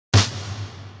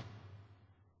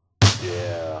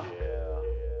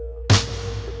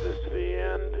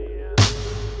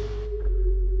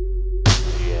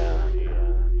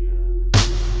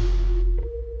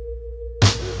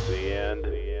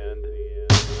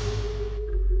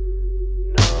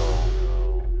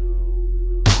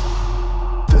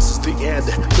end,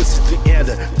 this is the end.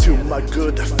 To my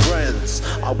good friends,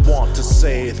 I want to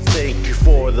say thank you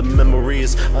for the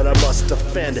memories that I must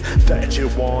offend. That you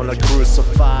wanna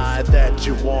crucify, that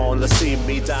you wanna see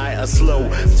me die a slow,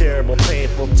 terrible,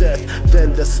 painful death.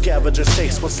 Then the scavengers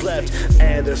takes what's left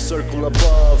and their circle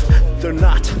above. They're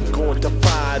not going to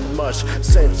find much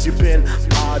since you've been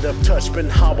out of touch, been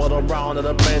hobbled around in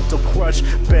a mental crutch,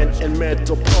 been in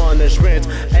mental punishment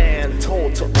and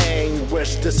told to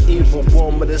anguish. This evil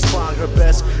woman is trying her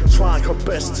best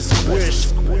to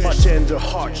squish. Much in her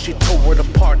heart, she tore it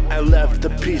apart and left the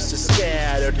pieces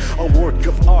scattered. A work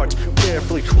of art,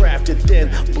 carefully crafted, then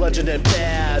bludgeoned and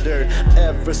battered.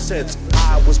 Ever since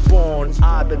I was born,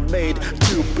 I've been made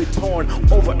to be torn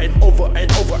over and over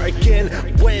and over again.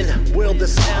 When will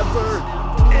this ever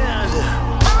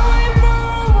end?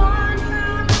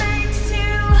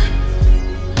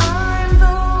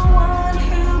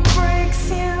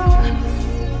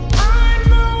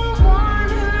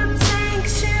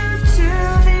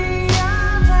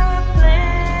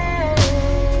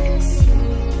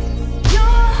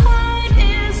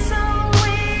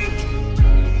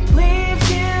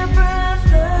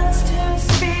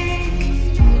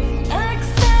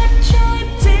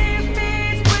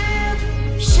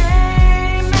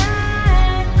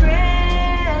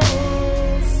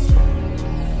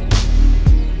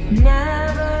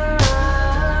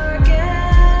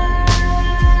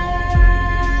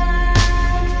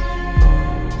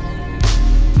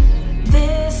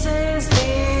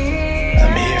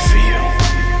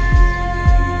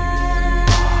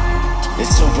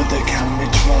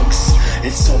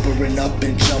 It's sobering up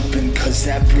and jumping, cause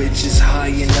that bridge is high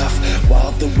enough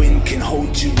while the wind can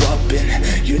hold you up.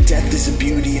 And your death is a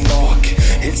beauty mark,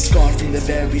 it's scarred from the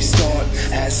very start,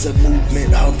 as the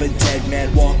movement of a dead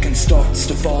man walking starts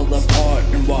to fall apart.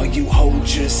 And while you hold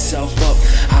yourself up,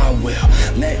 I will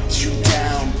let you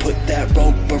down. Put that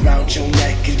rope around your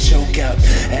neck and choke out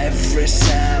every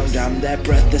sound. I'm that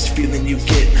breathless feeling you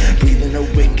get, breathing a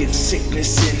wicked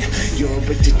sickness in. You're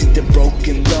addicted to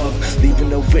broken love,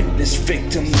 leaving a witness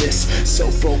victimless.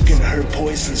 So broken, her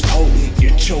poison's potent.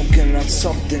 You're choking on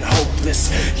something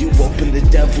hopeless. You open the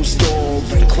devil's door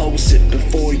and close it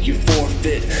before you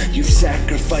forfeit. You've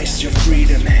sacrificed your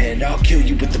freedom, and I'll kill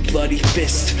you with the bloody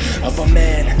fist of a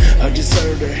man, a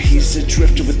deserter. He's a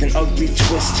drifter with an ugly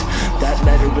twist. That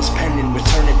letter was penned,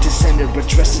 return it to sender,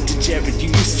 address it to Jared. You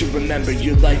used to remember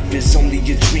your life is only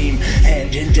a dream,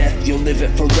 and in death you'll live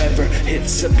it forever.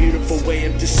 It's a beautiful way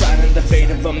of deciding the fate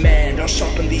of a man. I'll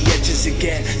sharpen the edges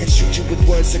again and shoot you with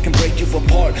words that can break you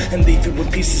apart and leave you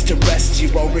with pieces to rest.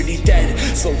 You're already dead,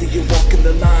 slowly you're walking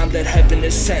the line that heaven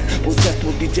has sent. Well, death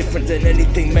will be different than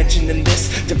anything mentioned in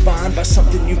this, defined by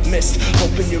something you've missed.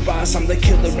 Open your eyes, I'm the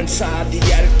killer inside, the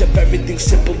addict of everything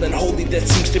simple and holy that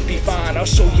seems to be fine. I'll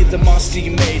show you the monster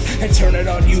you made and turn it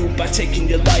on you by taking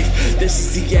your life. This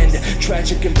is the end,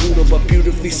 tragic and brutal but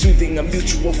beautifully soothing, a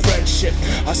mutual friendship.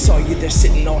 I saw you there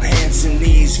sitting on hands and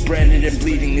knees, branded and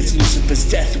bleeding. It's Lucifer's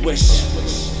death wish.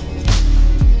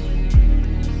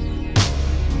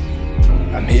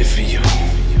 I'm here for you,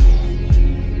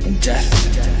 in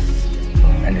death,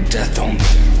 and in death only.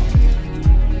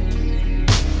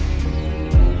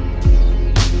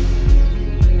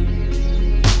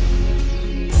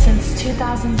 Since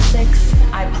 2006,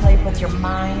 I played with your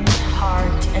mind,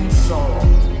 heart, and soul.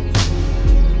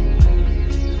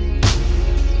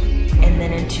 And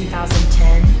then in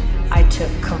 2010, I took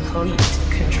complete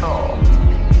control.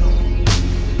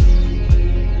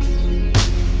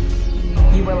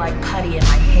 You were like putty in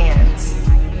my hands,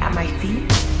 at my feet,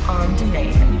 on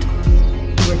demand.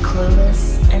 You were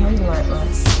clueless and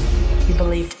relentless. You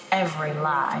believed every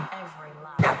lie.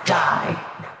 Now die.